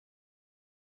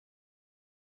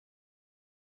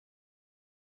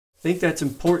think that's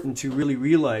important to really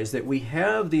realize that we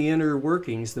have the inner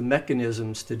workings, the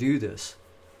mechanisms to do this.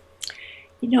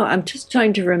 You know, I'm just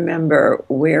trying to remember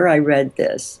where I read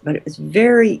this, but it was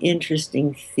very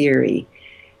interesting theory,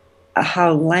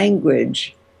 how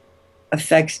language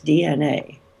affects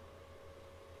DNA.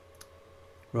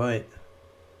 Right.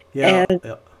 Yeah. And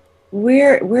Yeah.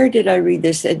 where did I read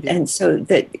this? Yeah. And so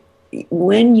that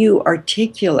when you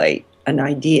articulate an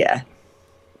idea,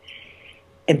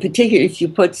 and particularly if you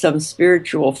put some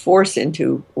spiritual force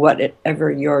into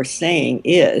whatever you're saying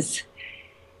is,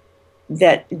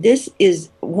 that this is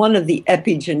one of the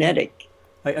epigenetic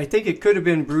I think it could have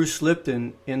been Bruce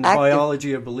Lipton in the active.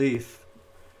 biology of belief.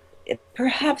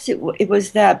 Perhaps it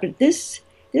was that, but this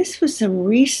was some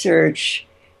research.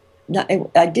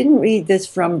 I didn't read this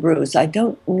from Bruce. I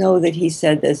don't know that he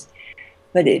said this,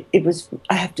 but it was.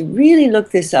 I have to really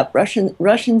look this up.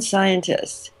 Russian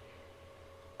scientist.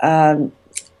 Um,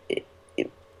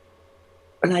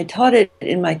 and I taught it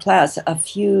in my class a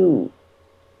few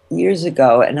years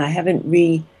ago, and I haven't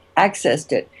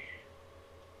re-accessed it.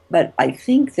 But I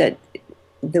think that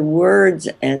the words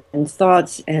and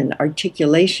thoughts and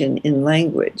articulation in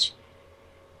language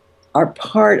are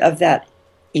part of that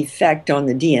effect on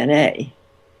the DNA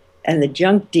and the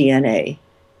junk DNA,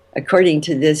 according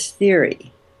to this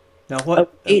theory, Now,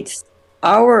 what? it's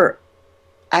our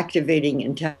activating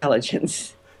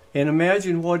intelligence. And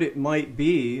imagine what it might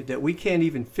be that we can't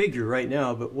even figure right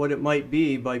now, but what it might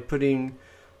be by putting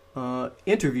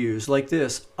interviews like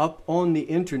this up on the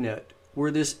internet,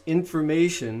 where this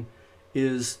information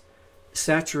is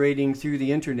saturating through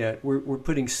the internet. We're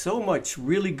putting so much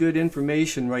really good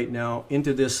information right now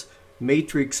into this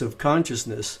matrix of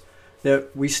consciousness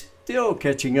that we still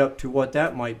catching up to what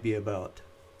that might be about.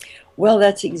 Well,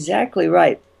 that's exactly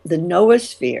right. The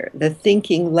noosphere, the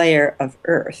thinking layer of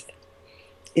Earth,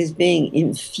 is being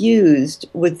infused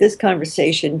with this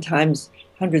conversation times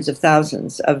hundreds of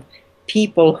thousands of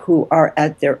people who are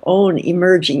at their own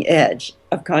emerging edge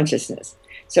of consciousness.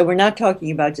 So we're not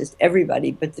talking about just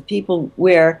everybody, but the people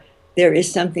where there is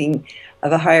something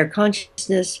of a higher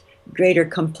consciousness, greater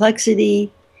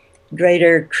complexity,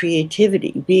 greater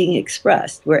creativity being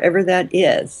expressed, wherever that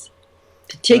is,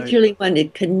 particularly when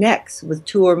it connects with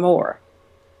two or more.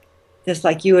 Just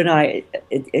like you and I,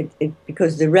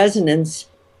 because the resonance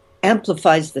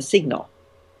amplifies the signal.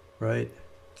 Right.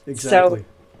 So Exactly.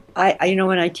 you know,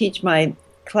 when I teach my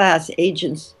class,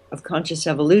 Agents of Conscious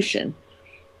Evolution,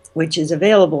 which is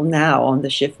available now on the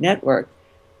Shift Network,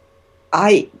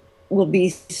 I will be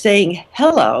saying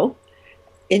hello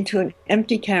into an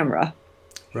empty camera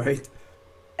Right.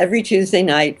 every Tuesday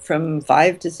night from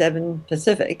 5 to 7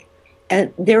 Pacific.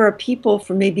 And there are people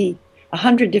from maybe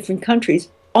 100 different countries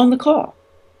on the call.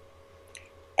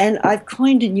 And I've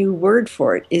coined a new word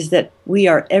for it, is that we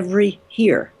are every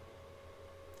here,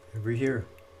 Every here.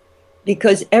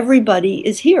 because everybody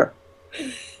is here.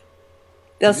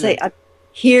 They'll say, Good. I'm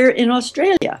here in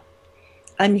Australia.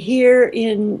 I'm here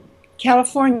in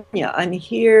California. I'm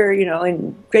here, you know,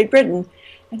 in Great Britain.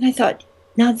 And I thought,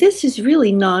 now this is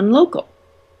really non-local.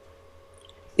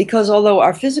 Because although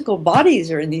our physical bodies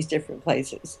are in these different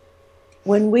places,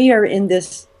 when we are in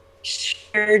this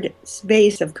shared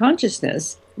space of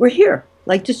consciousness, we're here,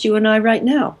 like just you and I right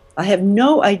now. I have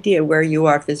no idea where you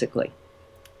are physically.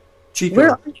 Where Chico.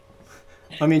 are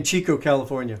I'm in Chico,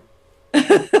 California. you?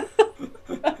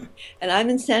 And I'm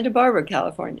in Santa Barbara,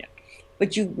 California.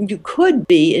 But you could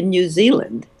be in New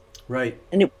Zealand, Right.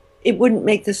 and it wouldn't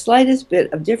make the slightest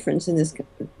bit of difference in this,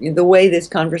 the way this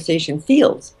conversation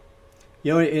feels.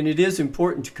 You know, and it is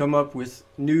important to come up with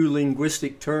new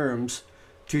linguistic terms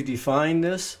to define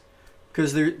this,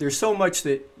 because there's so much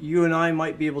that you and I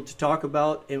might be able to talk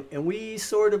about, and we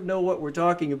sort of know what we're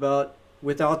talking about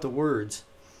without the words.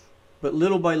 But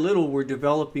little by little, we're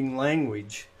developing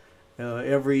language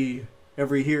every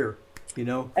year, you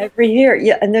know? Every year,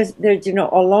 yeah, and there's you know,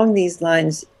 along these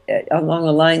lines, along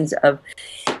the lines of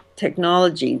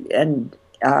technology and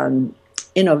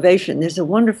innovation, there's a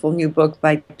wonderful new book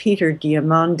by Peter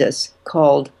Diamandis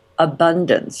called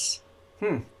Abundance.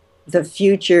 Hmm. The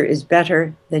future is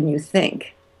better than you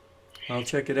think. I'll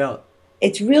check it out.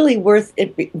 It's really worth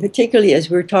it, particularly as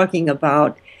we're talking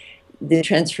about the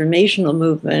transformational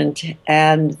movement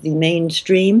and the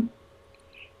mainstream.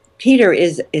 Peter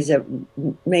is a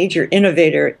major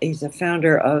innovator. He's a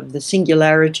founder of the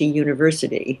Singularity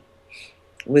University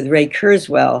with Ray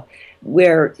Kurzweil,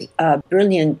 where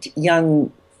brilliant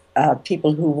young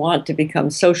people who want to become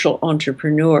social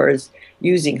entrepreneurs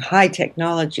using high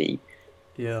technology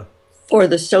Yeah. for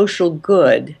the social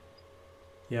good.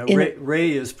 Yeah, In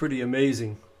Ray is pretty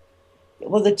amazing.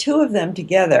 well, the two of them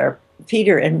together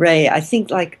Peter and Ray, I think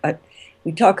like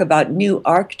we talk about new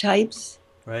archetypes.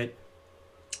 Right.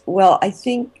 Well, I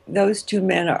think those two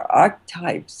men are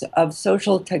archetypes of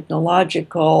social,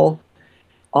 technological,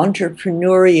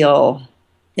 entrepreneurial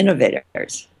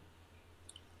innovators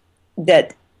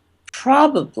that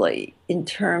probably, in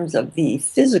terms of the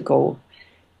physical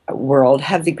world,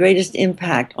 have the greatest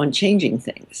impact on changing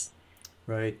things.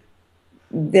 Right.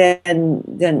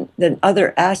 Than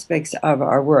other aspects of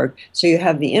our work. So you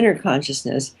have the inner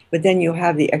consciousness, but then you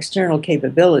have the external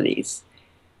capabilities.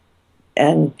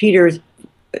 And Peter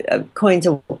coins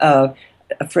a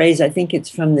phrase. I think it's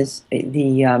from the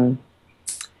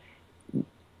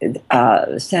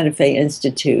Santa Fe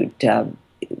Institute.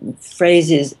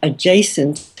 Phrase is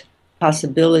adjacent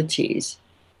possibilities.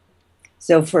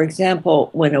 So, for example,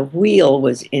 when a wheel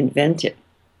was invented,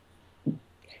 it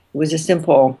was a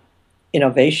simple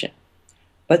innovation,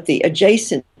 but the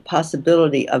adjacent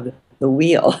possibility of the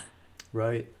wheel,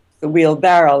 right, the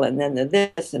wheelbarrow, and then the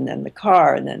this, and then the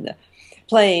car, and then the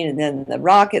plane, and then the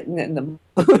rocket, and then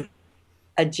the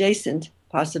adjacent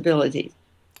possibilities.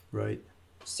 Right.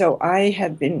 So I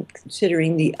have been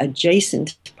considering the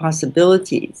adjacent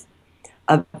possibilities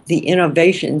of the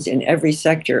innovations in every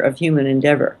sector of human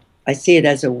endeavor. I see it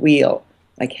as a wheel,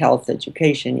 like health,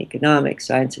 education, economics,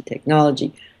 science, and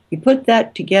technology. You put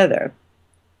that together,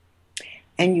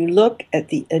 and you look at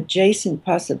the adjacent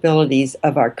possibilities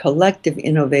of our collective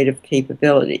innovative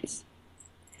capabilities,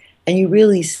 and you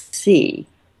really see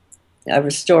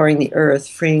restoring the earth,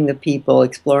 freeing the people,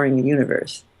 exploring the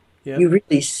universe. Yep. You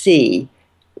really see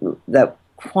the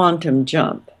quantum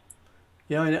jump.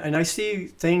 Yeah, and I see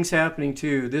things happening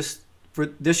too.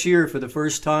 This year, for the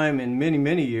first time in many,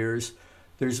 many years,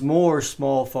 there's more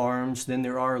small farms than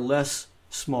there are less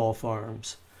small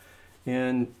farms.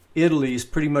 And Italy is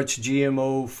pretty much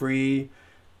GMO free,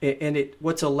 and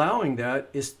what's allowing that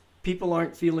is people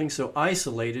aren't feeling so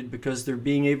isolated because they're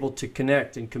being able to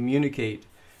connect and communicate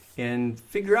and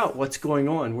figure out what's going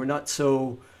on. We're not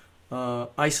so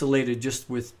isolated just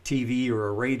with TV or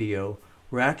a radio.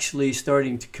 We're actually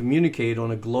starting to communicate on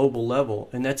a global level,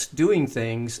 and that's doing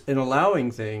things and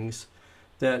allowing things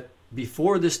that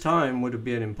before this time would have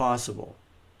been impossible.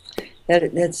 That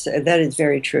is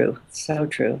very true. So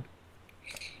true.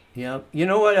 Yeah. You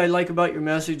know what I like about your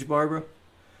message, Barbara?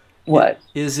 What?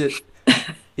 Is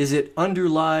it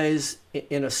underlies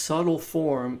in a subtle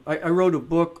form. I wrote a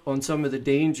book on some of the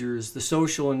dangers, the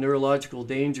social and neurological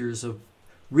dangers of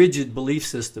rigid belief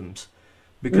systems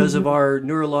because of our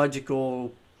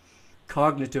neurological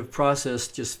cognitive process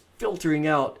just filtering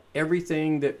out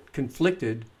everything that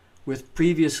conflicted with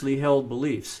previously held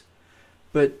beliefs.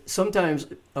 But sometimes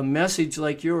a message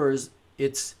like yours,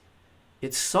 it's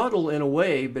subtle in a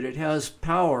way, but it has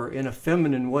power in a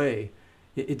feminine way.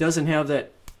 It doesn't have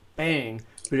that bang,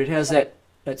 but it has that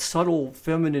subtle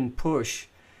feminine push,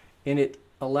 and it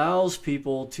allows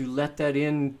people to let that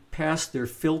in past their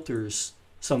filters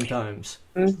sometimes.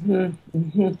 Well,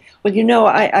 you know,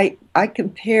 I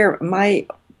compare my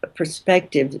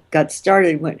perspective got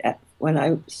started when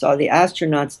I saw the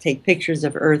astronauts take pictures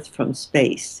of Earth from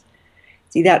space.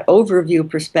 See, that overview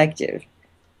perspective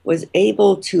was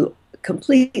able to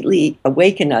completely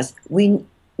awaken us. When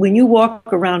you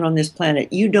walk around on this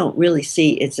planet, you don't really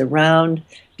see it's a round,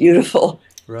 beautiful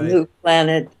blue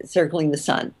planet circling the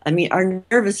sun. I mean, our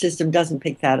nervous system doesn't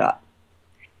pick that up.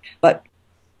 But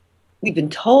we've been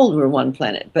told we're one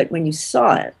planet, but when you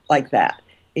saw it like that,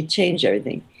 it changed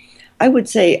everything. I would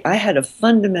say I had a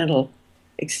fundamental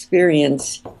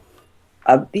experience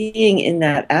of being in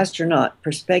that astronaut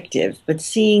perspective, but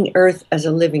seeing Earth as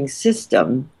a living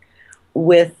system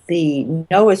with the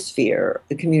noosphere,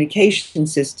 the communication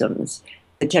systems,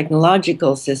 the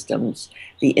technological systems,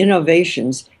 the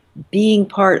innovations, being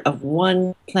part of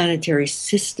one planetary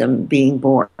system being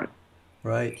born.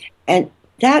 Right. And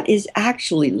that is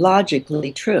actually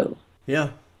logically true.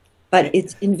 Yeah. But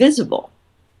it's invisible.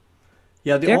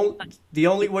 Yeah, the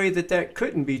only way that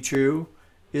couldn't be true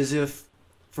is if,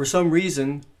 for some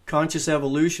reason, conscious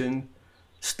evolution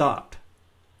stopped.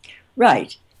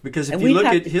 Right. Because if you look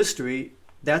at history,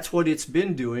 that's what it's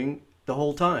been doing the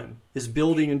whole time, is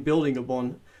building and building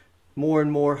upon more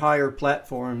and more higher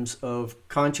platforms of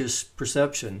conscious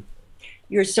perception.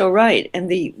 You're so right. And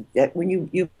when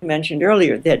you mentioned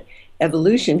earlier that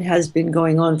evolution has been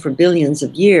going on for billions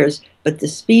of years, but the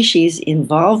species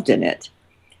involved in it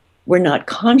were not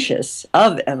conscious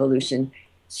of evolution,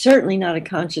 certainly not a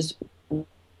conscious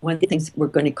when things were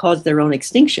going to cause their own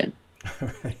extinction.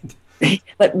 Right.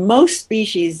 But most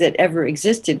species that ever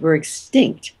existed were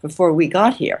extinct before we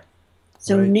got here.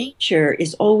 So nature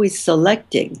is always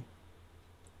selecting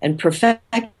and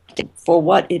perfecting for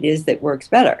what it is that works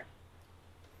better.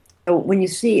 So when you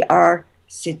see our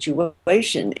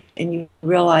situation and you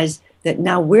realize that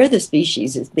now we're the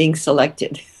species that's being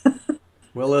selected.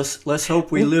 Well, let's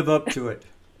hope we live up to it.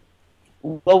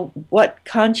 Well, what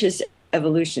conscious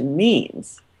evolution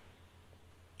means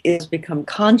is become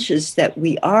conscious that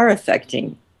we are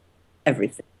affecting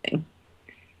everything.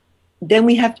 Then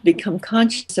we have to become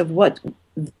conscious of what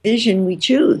vision we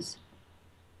choose.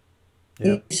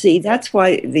 Yeah. You see, that's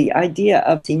why the idea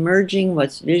of emerging,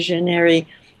 what's visionary,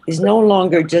 is no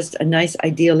longer just a nice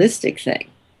idealistic thing.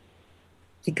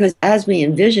 Because as we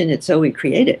envision it, so we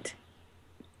create it.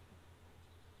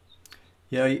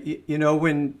 Yeah, you know,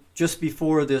 when just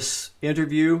before this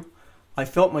interview, I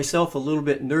felt myself a little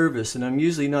bit nervous, and I'm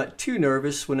usually not too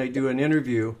nervous when I do an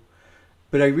interview,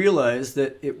 but I realized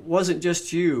that it wasn't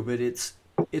just you, but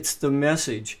it's the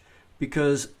message,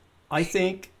 because I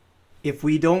think if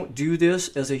we don't do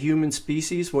this as a human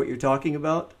species, what you're talking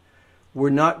about, we're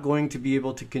not going to be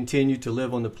able to continue to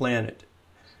live on the planet,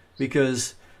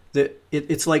 because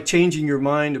it's like changing your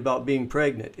mind about being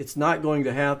pregnant. It's not going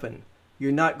to happen.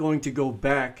 You're not going to go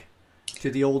back to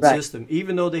the old system,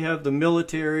 even though they have the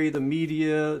military, the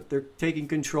media, they're taking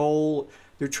control.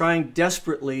 They're trying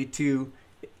desperately to,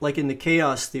 like in the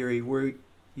chaos theory, where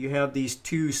you have these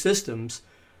two systems.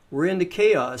 We're in the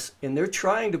chaos, and they're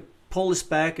trying to pull us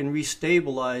back and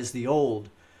restabilize the old,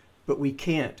 but we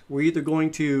can't. We're either going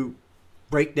to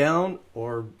break down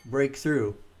or break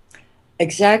through.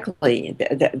 Exactly.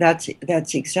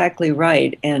 That's exactly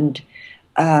right. And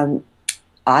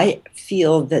I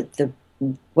feel that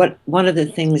one of the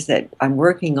things that I'm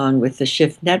working on with the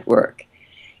Shift Network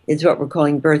is what we're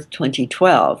calling Birth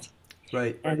 2012.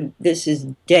 Right. And this is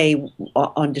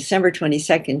on December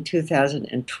 22nd,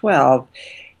 2012,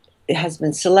 it has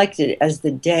been selected as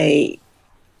the day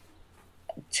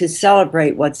to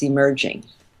celebrate what's emerging,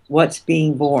 what's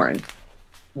being born,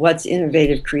 what's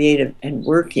innovative, creative, and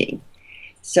working.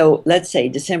 So let's say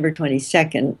December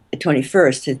 22nd,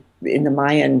 21st, in the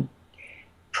Mayan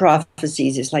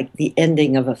prophecies, is like the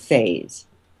ending of a phase.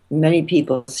 Many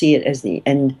people see it as the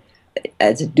end,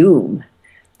 as a doom.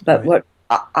 But what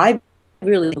I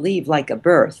really believe, like a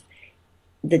birth,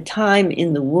 the time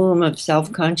in the womb of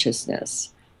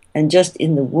self-consciousness and just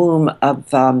in the womb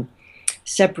of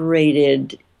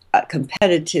separated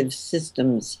competitive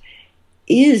systems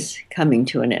is coming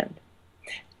to an end.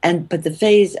 But the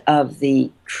phase of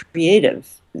the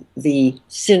creative, the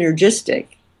synergistic,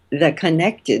 the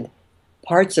connected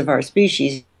parts of our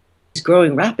species is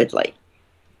growing rapidly.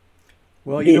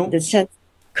 Well, the sense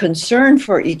of concern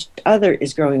for each other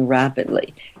is growing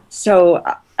rapidly. So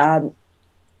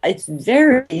it's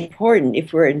very important,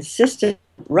 if we're in a system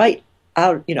right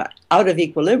out of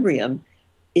equilibrium,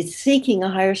 it's seeking a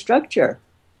higher structure.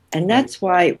 And that's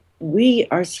why we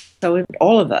are so,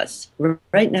 all of us,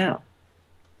 right now.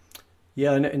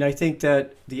 Yeah, and I think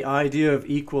that the idea of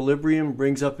equilibrium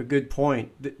brings up a good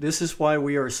point. This is why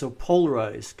we are so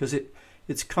polarized, because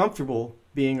it's comfortable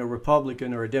being a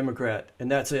Republican or a Democrat, and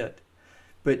that's it.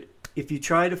 But if you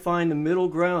try to find the middle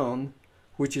ground,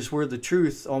 which is where the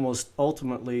truth almost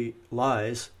ultimately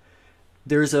lies,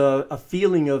 there's a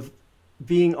feeling of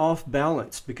being off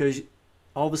balance, because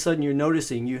all of a sudden you're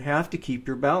noticing you have to keep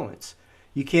your balance.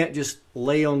 You can't just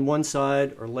lay on one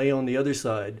side or lay on the other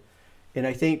side. And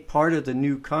I think part of the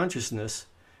new consciousness,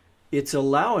 it's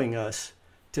allowing us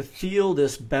to feel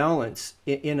this balance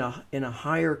in a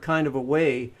higher kind of a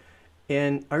way.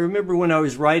 And I remember when I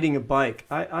was riding a bike,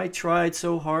 I tried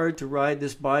so hard to ride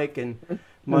this bike, and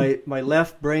my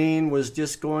left brain was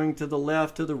just going to the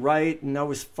left, to the right, and I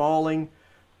was falling.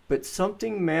 But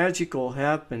something magical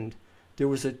happened. There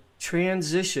was a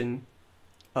transition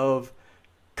of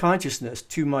consciousness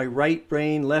to my right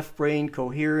brain, left brain,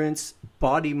 coherence,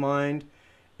 body, mind,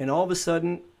 and all of a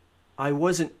sudden I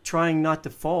wasn't trying not to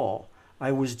fall.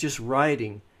 I was just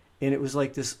riding, and it was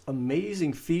like this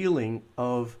amazing feeling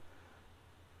of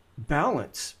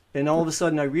balance. And all of a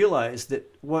sudden I realized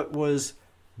that what was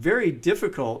very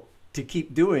difficult to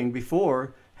keep doing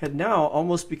before had now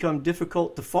almost become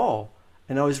difficult to fall.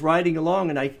 And I was riding along,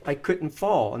 and I couldn't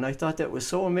fall. And I thought that was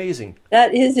so amazing.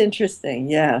 That is interesting.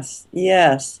 Yes,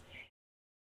 yes.